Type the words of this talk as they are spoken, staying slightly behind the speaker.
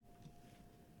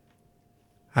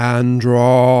And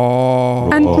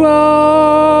drop. And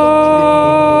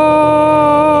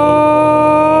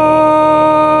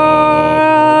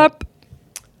drop.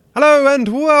 Hello and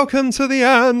welcome to the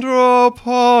Andro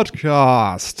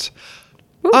podcast.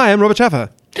 Ooh. I am Robert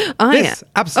Shaffer. This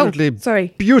absolutely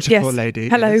sorry. beautiful Yes. lady.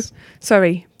 Hello. is-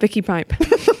 Sorry, Vicki Pipe.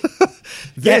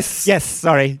 Yes,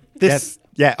 sorry. This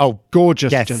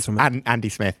gorgeous gentleman. And Andy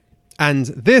Smith. And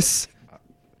this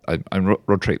I'm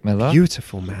Roderick Millar.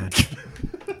 beautiful man.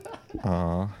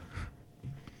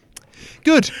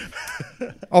 Good.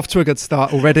 Off to a good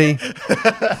start already.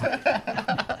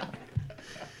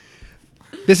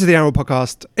 This is the Andro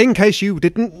podcast. In case you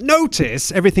didn't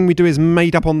notice, everything we do is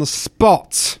made up on the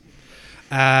spot.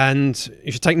 And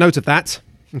you should take note of that,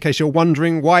 in case you're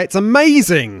wondering why it's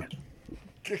amazing.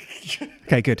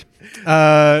 Okay, good.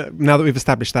 Now that we've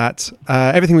established that,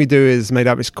 everything we do is made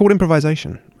up. It's called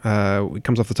improvisation. It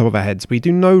comes off the top of our heads. We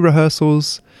do no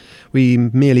rehearsals. We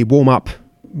merely warm up.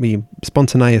 We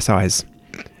spontaneisize.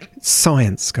 It's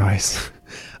science, guys.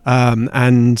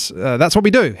 And that's what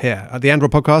we do here at the Andro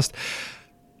podcast.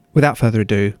 Without further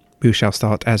ado, we shall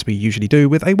start, as we usually do,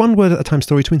 with a one-word-at-a-time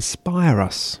story to inspire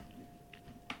us.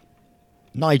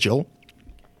 Nigel.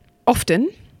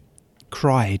 Often.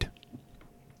 Cried.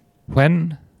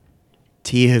 When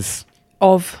Tears.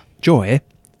 Of. Joy.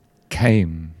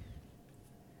 came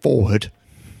Forward.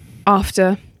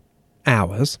 After.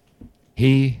 Hours.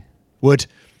 he Would.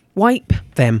 Wipe.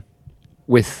 Them.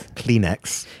 with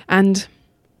Kleenex. And.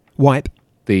 Wipe.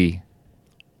 the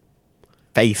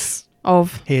Face.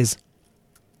 Of. His.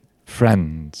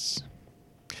 friends,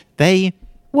 They.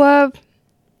 Were.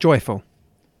 Joyful.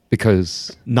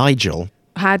 because Nigel.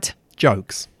 Had.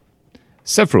 Jokes.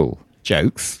 several,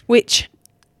 Jokes. Which.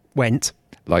 Went.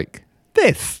 like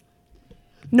This.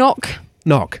 Knock.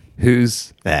 Knock.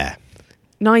 whose, There.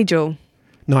 Nigel.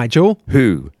 Nigel.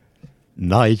 who,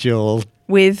 Nigel.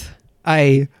 With.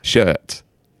 A. shirt,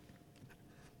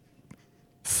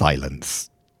 Silence.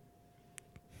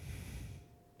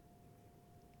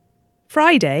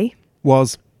 Friday.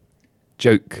 Was.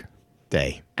 joke,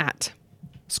 Day. At.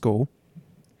 School.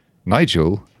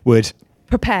 Nigel, Would.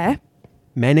 Prepare.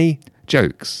 Many.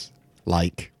 jokes,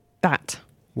 Like. That.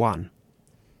 One.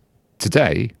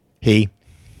 today, He.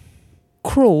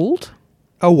 Crawled.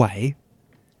 Away.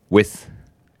 with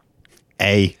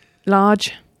A.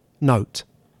 Large. Note.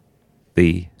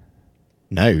 the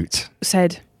Note.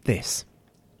 Said. This.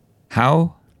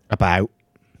 how About.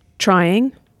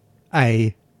 Trying.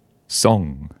 A.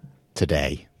 song,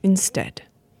 Today. Instead.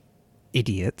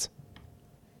 Idiot.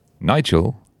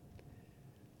 Nigel,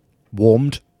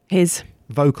 Warmed. His.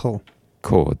 Vocal.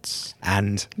 chords,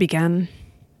 And. Began.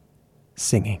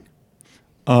 Singing.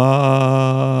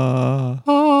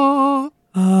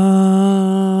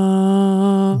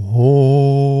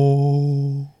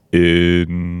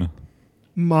 in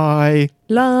My.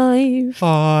 Live.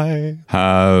 I.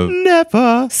 have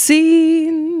Never.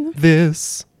 Seen.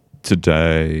 This.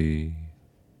 today,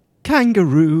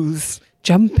 Kangaroos.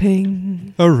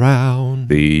 Jumping. Around.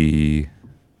 the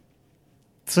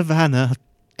Savannah.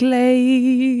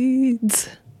 Glades.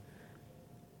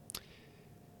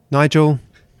 Nigel.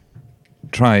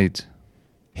 tried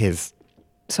His.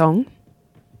 Song.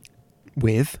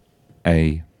 With.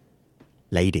 a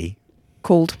Lady.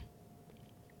 Called.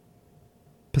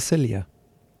 Pasilia.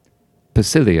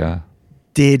 Pasilia,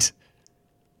 Did.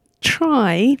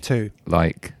 Try. Two.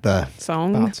 like The.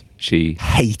 Song. But. she,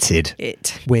 Hated.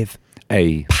 It. With.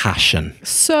 a Passion.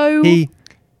 So. He.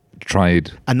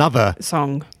 tried, Another.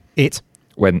 Song. It.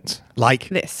 went, Like.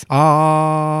 This.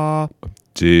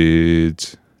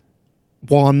 did,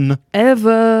 One.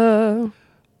 Ever.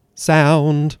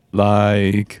 Sound.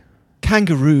 like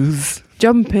Kangaroos.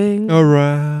 Jumping.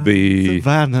 Around. the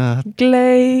Savannah.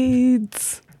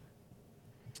 Glades.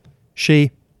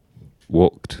 She.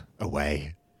 walked,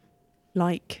 Away.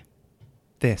 Like.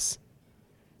 This.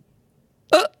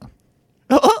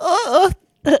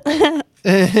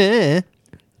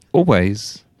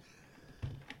 always,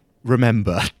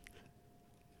 Remember.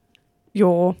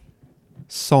 Your.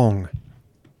 Song.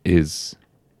 is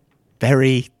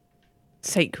Very.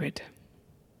 Sacred.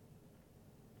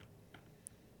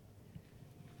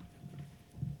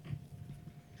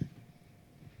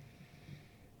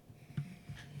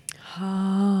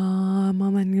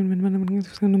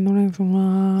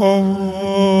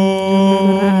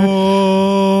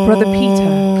 Brother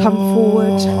Peter, come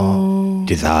forward.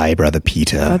 Tis I, Brother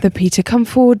Peter. Brother Peter, come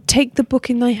forward. Take the book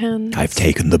in thy hand. I've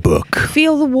taken the book.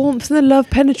 Feel the warmth and the love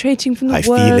penetrating from the I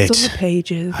feel words it. on the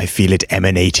pages. I feel it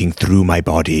emanating through my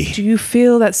body. Do you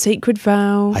feel that sacred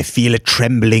vow? I feel it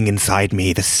trembling inside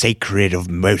me, the sacred of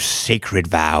most sacred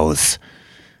vows.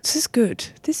 This is good.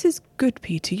 This is good,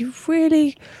 Peter. You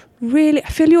really, really. I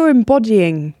feel you're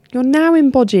embodying. You're now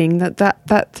embodying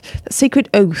that sacred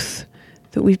oath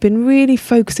that we've been really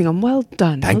focusing on. Well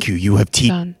done. Thank you. You have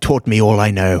taught me all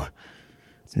I know.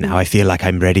 Now I feel like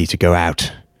I'm ready to go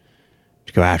out.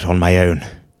 To go out on my own.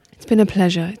 It's been a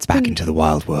pleasure. Into the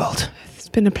wild world. It's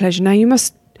been a pleasure. Now you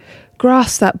must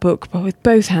grasp that book, but with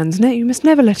both hands. You must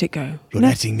never let it go. You're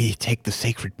letting me take the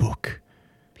sacred book.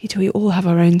 Peter, we all have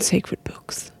our own sacred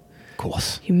books. Of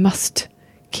course. You must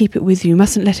keep it with you. You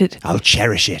mustn't let it... I'll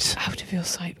cherish it. Out of your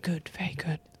sight. Good. Very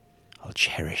good. I'll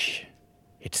cherish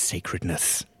its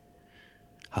sacredness.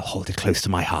 I'll hold it close to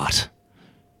my heart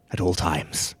at all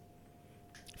times.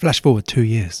 Flash forward 2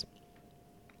 years.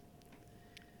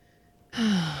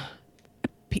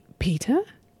 Peter?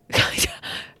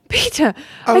 Peter,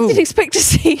 I didn't expect to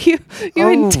see you.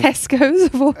 You're in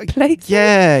Tesco's of all places.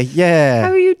 Yeah.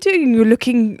 How are you doing? You're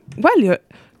looking well. You're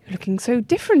looking so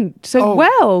different, so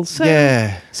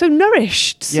so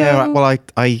nourished. So... Yeah. Well,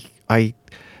 I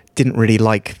didn't really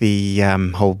like the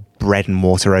whole bread and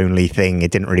water only thing.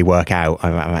 It didn't really work out.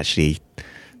 I've actually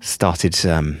started.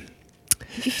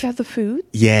 You've had the food?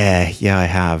 Yeah, I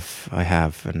have,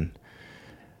 and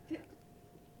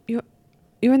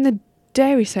you're in the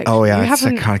dairy section. Oh yeah, it's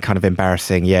kind of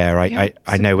embarrassing. Yeah,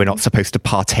 I know we're not supposed to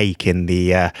partake in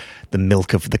the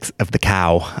milk of the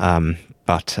cow,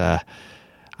 but I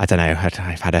don't know.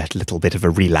 I've had a little bit of a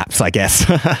relapse, I guess.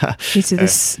 Peter,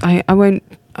 I won't.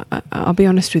 I'll be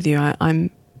honest with you. I'm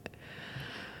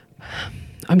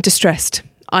distressed.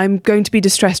 I'm going to be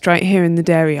distressed right here in the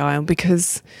dairy aisle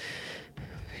because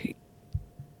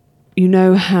you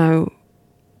know how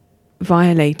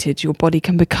violated your body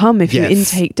can become if you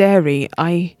intake dairy.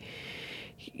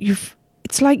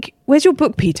 It's like, where's your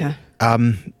book, Peter?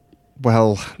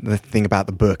 Well, the thing about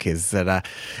the book is that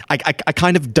I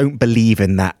kind of don't believe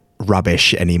in that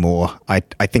rubbish anymore. I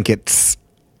think it's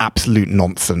absolute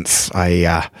nonsense.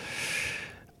 I've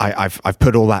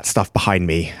put all that stuff behind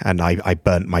me, and I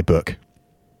burnt my book.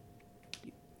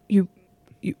 You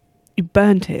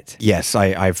burnt it? Yes,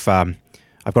 I've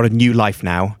got a new life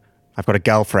now. I've got a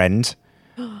girlfriend,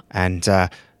 and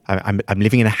I'm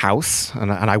living in a house,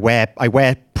 and I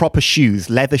wear proper shoes,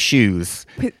 leather shoes.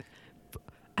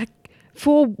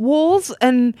 4 walls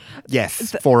and...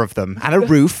 Yes, 4 of them. And a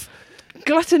roof.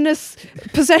 Gluttonous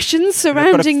possessions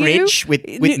surrounding you. I've got a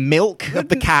fridge with milk of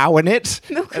the cow in it.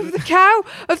 Milk of the cow?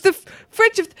 Of the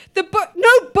fridge of the book? No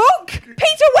book!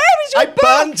 Peter, where is your book?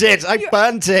 I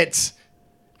burnt it.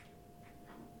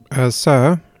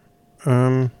 Sir,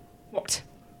 what?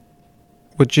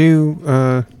 Would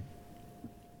you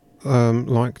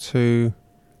like to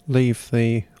leave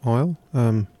the aisle?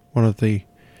 One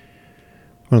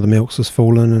of the milks has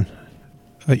fallen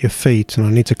at your feet, and I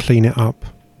need to clean it up.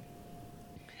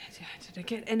 Did I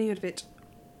get any of it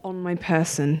on my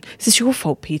person? Is this your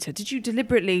fault, Peter? Did you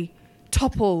deliberately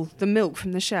topple the milk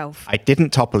from the shelf? I didn't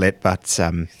topple it, but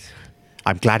I'm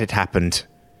glad it happened,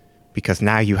 because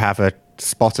now you have a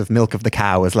spot of milk of the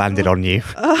cow has landed on you.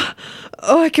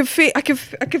 I can feel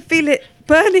it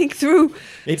burning through.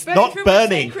 It's not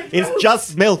burning. It's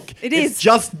just milk. It's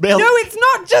just milk. No, it's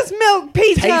not just milk,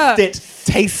 Peter. Taste it.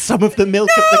 Taste some of the milk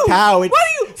of the cow. It's why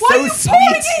are you so pouring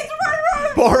sweet. it into my room?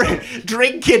 Pour it.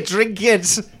 Drink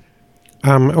it.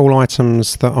 All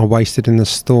items that are wasted in the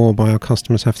store by our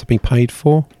customers have to be paid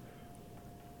for.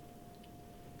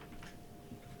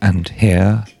 And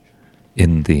here,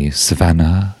 in the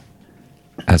savannah,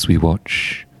 as we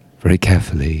watch very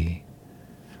carefully,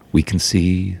 we can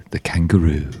see the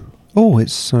kangaroo. Oh,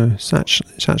 it's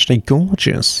actually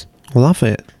gorgeous. I love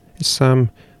it. It's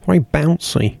very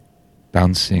bouncy.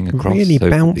 Bouncing across really over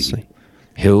bouncy. the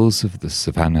hills of the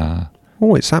savannah.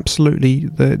 Oh, it's absolutely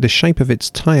the shape of its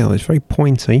tail is very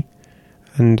pointy,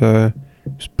 and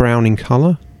it's brown in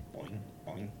colour.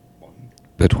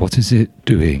 But what is it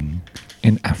doing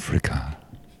in Africa?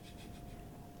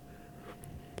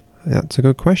 That's a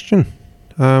good question.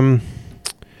 And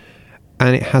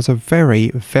it has a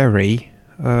very, very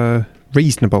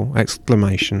reasonable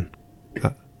exclamation.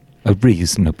 A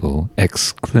reasonable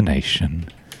explanation.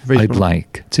 Reasonable. I'd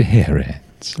like to hear it.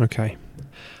 Okay.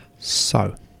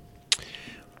 So,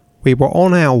 we were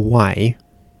on our way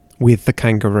with the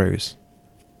kangaroos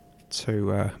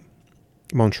to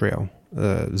Montreal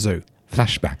Zoo.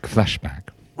 Flashback.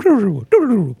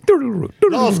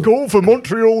 Last call for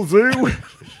Montreal Zoo.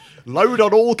 Load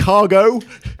on all cargo.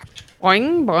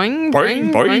 Boing, boing,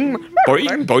 boing, boing.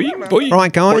 boing.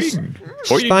 Right, guys,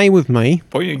 Boing. stay with me.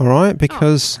 Boing. All right,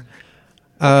 because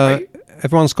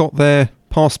everyone's got their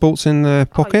passports in their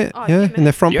pocket? yeah, in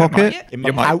their front Yeah, pocket? mate. In my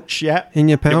You might- pouch, yeah. In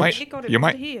your You pouch? might- You got it You under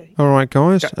might- here. All right,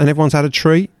 guys. Yeah. And everyone's had a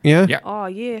treat? Yeah? Yeah. Oh,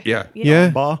 yeah. Yeah. Yeah.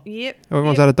 Bar. Yep.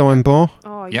 Everyone's yep. had a dime bar?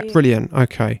 Oh, Yeah. yeah. Brilliant.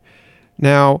 Okay.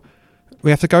 Now,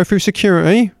 we have to go through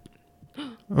security.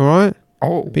 All right?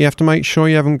 Oh. But you have to make sure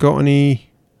you haven't got any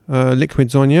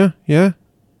liquids on you. Yeah?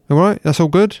 All right? That's all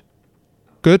good?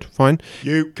 Good? Fine.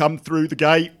 You come through the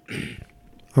gate.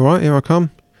 All right, here I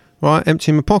come. Right,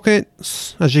 empty my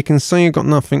pockets. As you can see, I've got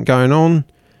nothing going on.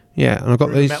 Yeah, and I've got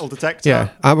Through the these. metal detector. Yeah,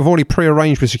 I've already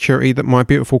pre-arranged with security that my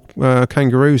beautiful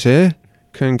kangaroos here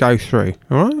can go through.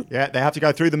 All right? Yeah, they have to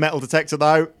go through the metal detector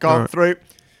though. Can't Right. through.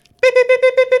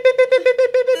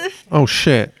 Oh,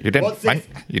 shit. You didn't. What's this?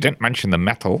 You didn't mention the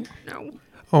metal. No.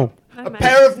 Oh. No, A man.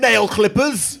 pair of nail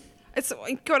clippers. It's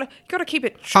you gotta keep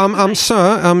it.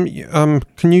 Sir,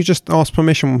 can you just ask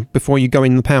permission before you go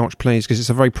in the pouch, please? Because it's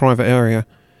a very private area.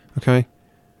 Okay?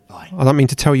 Fine. I don't mean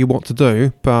to tell you what to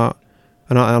do, but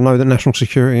and I know that national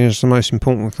security is the most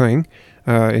important thing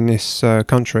in this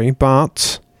country,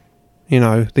 but you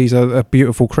know these are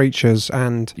beautiful creatures,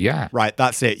 and Yeah. Right,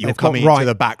 that's it. You're They've got- coming right. to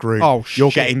the back room. Oh,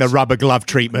 You're shit. getting the rubber glove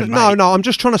treatment, no, mate. no, I'm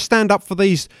just trying to stand up for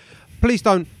these. Please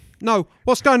don't. No,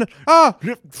 what's going on? Ah!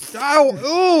 Ow!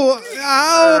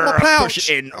 Ow! My pouch! Push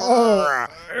it in.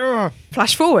 Ugh.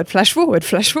 Flash forward. Flash forward.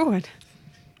 Flash forward.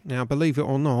 Now, believe it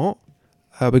or not,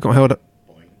 we got held up.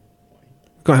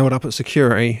 Got held up at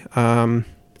security. I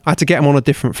had to get them on a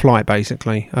different flight.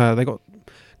 Basically, they got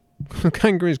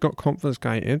kangaroos got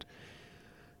confiscated.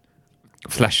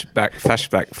 Flashback.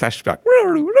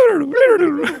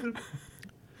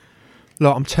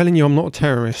 Look, I'm telling you, I'm not a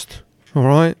terrorist. All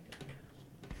right.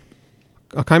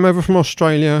 I came over from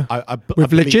Australia I with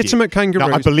believe legitimate you. kangaroos.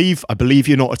 No, I believe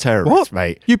you're not a terrorist, What,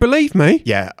 mate. You believe me?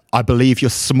 Yeah, I believe you're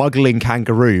smuggling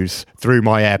kangaroos through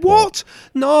my airport. What?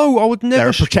 No, I would They're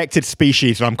never. a protected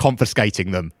species and I'm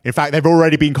confiscating them. In fact, they've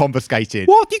already been confiscated.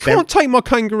 What? You They're- can't take my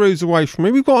kangaroos away from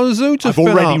me. We've got a zoo to I've fill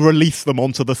already up. released them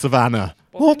onto the savannah.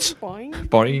 What? Boing.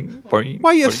 Boing. Boing.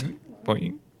 Wait, yes. Boing.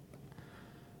 Boing.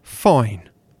 Fine.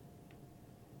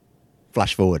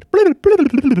 Flash forward. I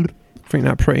think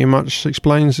that pretty much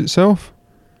explains itself.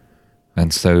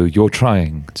 And so you're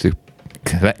trying to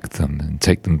collect them and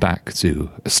take them back to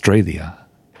Australia.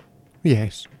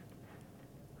 Yes.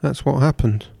 That's what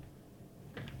happened.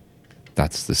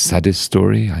 That's the saddest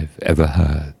story I've ever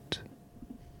heard.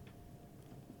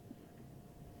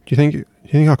 Do you think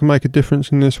I can make a difference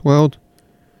in this world?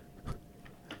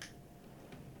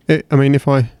 I mean, if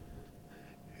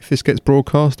this gets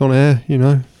broadcast on air, you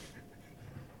know.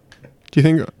 Do you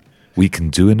think We can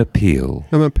do an appeal.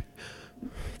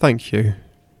 Thank you.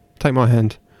 Take my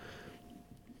hand.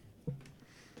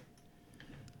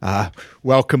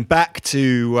 Welcome back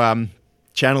to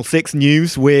Channel 6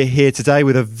 News. We're here today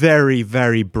with a very,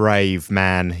 very brave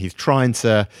man. He's trying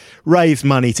to raise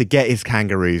money to get his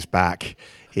kangaroos back.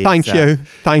 Thank you.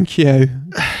 Thank you.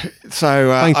 So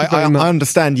Thank you very much. I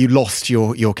understand you lost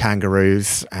your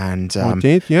kangaroos, and I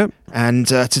did, yep. and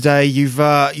today you've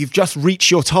just reached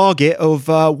your target of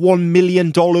 $1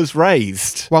 million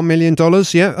raised. $1 million,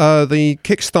 yeah. The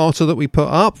Kickstarter that we put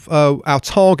up, our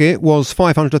target was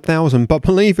 500,000, but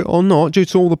believe it or not, due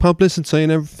to all the publicity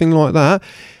and everything like that,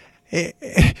 it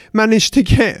managed to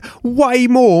get way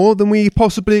more than we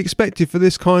possibly expected for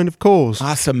this kind of cause.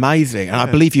 That's amazing, and I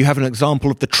believe you have an example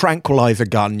of the tranquilizer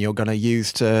gun you're going to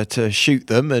use to shoot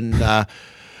them, and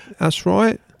That's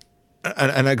right.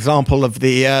 an example of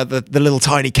the little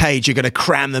tiny cage you're going to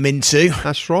cram them into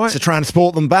That's right. to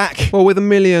transport them back. Well, with a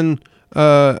million,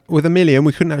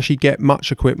 we couldn't actually get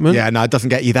much equipment. Yeah, no, it doesn't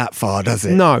get you that far, does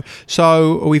it? No.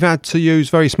 So we've had to use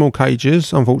very small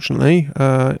cages, unfortunately.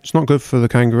 It's not good for the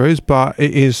kangaroos, but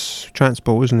it is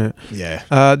transport, isn't it?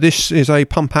 Yeah. This is a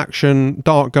pump-action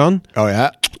dart gun. Oh,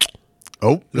 yeah.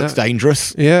 Oh, looks Yeah.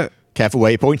 dangerous. Yeah. Careful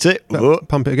where you point it. Oh,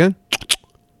 Pump it again.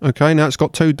 Okay, now it's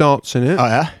got 2 darts in it.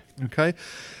 yeah. Okay.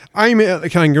 Aim it at the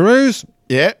kangaroos.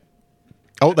 Yeah.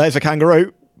 Oh, there's a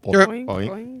kangaroo. Yeah. Boing,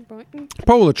 Boing. boing, boing.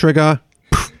 Pull the trigger.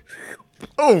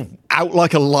 Oh, out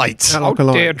like a light. Out like a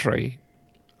light. Deirdre.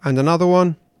 And another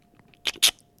one.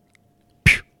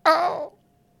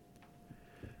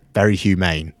 Very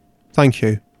humane. Thank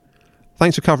you.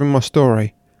 Thanks for covering my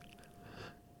story.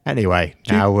 Anyway,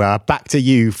 now back to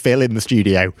you, Phil, in the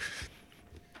studio.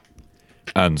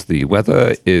 And the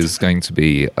weather is going to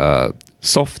be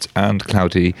soft and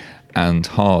cloudy and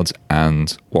hard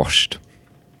and washed.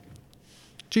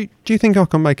 Do you think I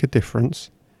can make a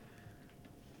difference?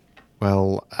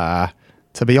 Well,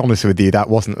 to be honest with you, that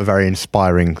wasn't a very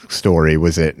inspiring story,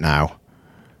 was it now?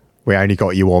 We only got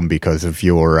you on because of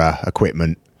your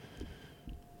equipment.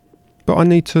 But I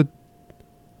need to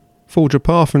forge a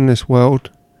path in this world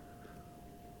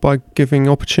by giving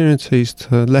opportunities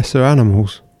to lesser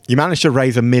animals. You managed to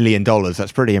raise $1 million.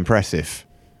 That's pretty impressive.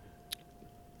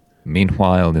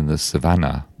 Meanwhile, in the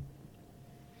savannah.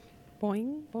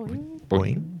 Boing, boing,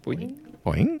 Boing, Boing.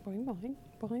 boing. boing, boing,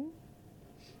 boing.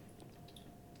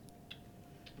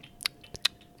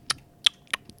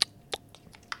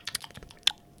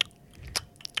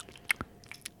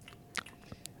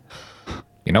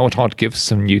 You know what? I'd give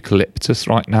some eucalyptus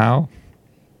right now.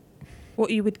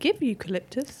 What you would give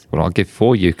eucalyptus? Well, I'll give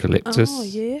 4 eucalyptus. Oh,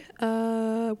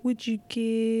 yeah. Would you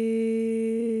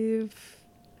give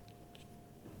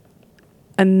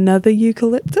another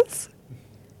eucalyptus?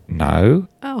 No.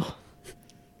 Oh,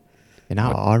 You know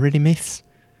what I really miss?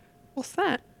 what's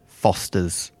that?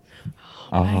 Fosters.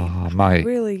 Ah, mate.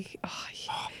 Really? Oh,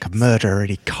 yeah. Could murder a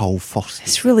really cold Foster.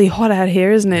 It's really hot out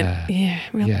here, isn't it? Yeah. Yeah,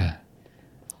 really. Yeah.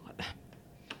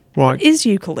 Right, Is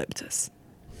eucalyptus?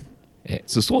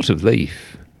 It's a sort of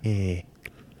leaf. Yeah.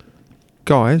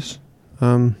 guys.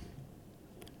 You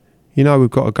know we've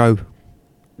got to go.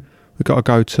 We've got to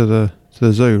go to the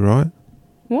zoo, right?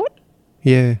 What?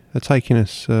 Yeah, they're taking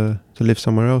us to live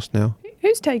somewhere else now.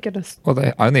 Who's taking us?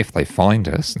 Well, only if they find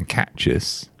us and catch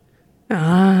us.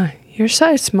 Ah, you're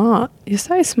so smart. You're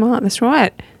so smart. That's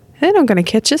right. They're not going to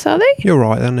catch us, are they? You're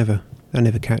right. They'll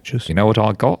never catch us. You know what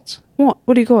I got? What?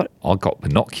 What do you got? I got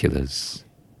binoculars.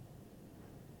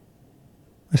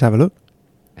 Let's have a look.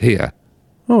 Here.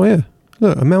 Oh yeah,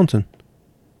 look, a mountain.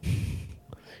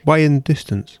 Way in the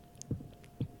distance.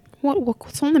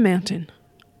 What's on the mountain?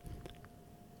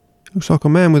 Looks like a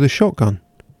man with a shotgun.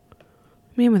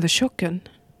 Man with a shotgun.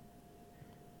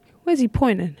 Where's he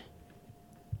pointing?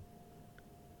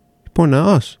 He's pointing at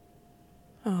us.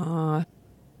 Ah,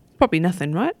 probably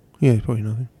nothing, right? Yeah, probably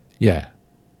nothing. Yeah.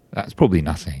 That's probably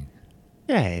nothing.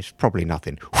 Yeah, it's probably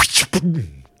nothing.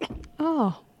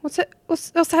 Oh, what's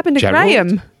happened to Gerald?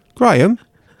 Graham? Graham?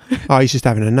 Oh, he's just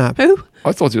having a nap. Who?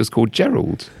 I thought it was called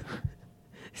Gerald.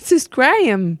 This is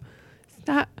Graham. Is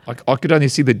that? I could only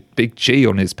see the big G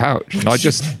on his pouch, and I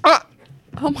just...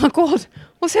 Oh my God!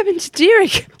 What's happened to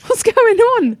Derek? What's going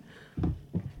on?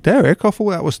 Derek, I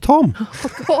thought that was Tom.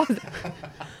 Oh God!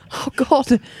 Oh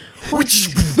God!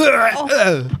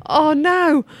 Oh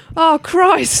no! Oh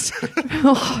Christ!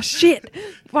 Oh shit!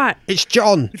 Right, It's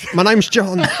John. My name's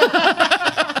John.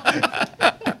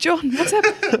 John, what's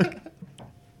happened?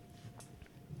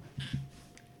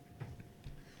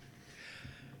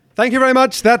 Thank you very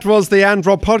much. That was the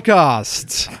Android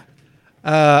podcast.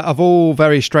 Of all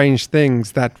very strange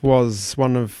things, that was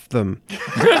one of them.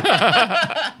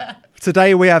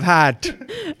 Today we have had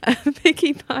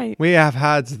Vicki Pine.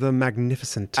 the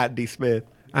magnificent Andy Smith.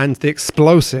 and the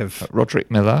explosive. Roderick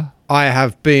Millar. I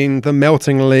have been the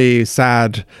meltingly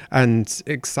sad and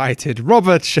excited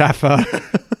Robert Shaffer.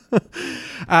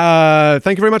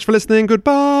 Thank you very much for listening.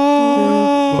 Goodbye.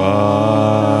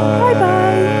 Bye.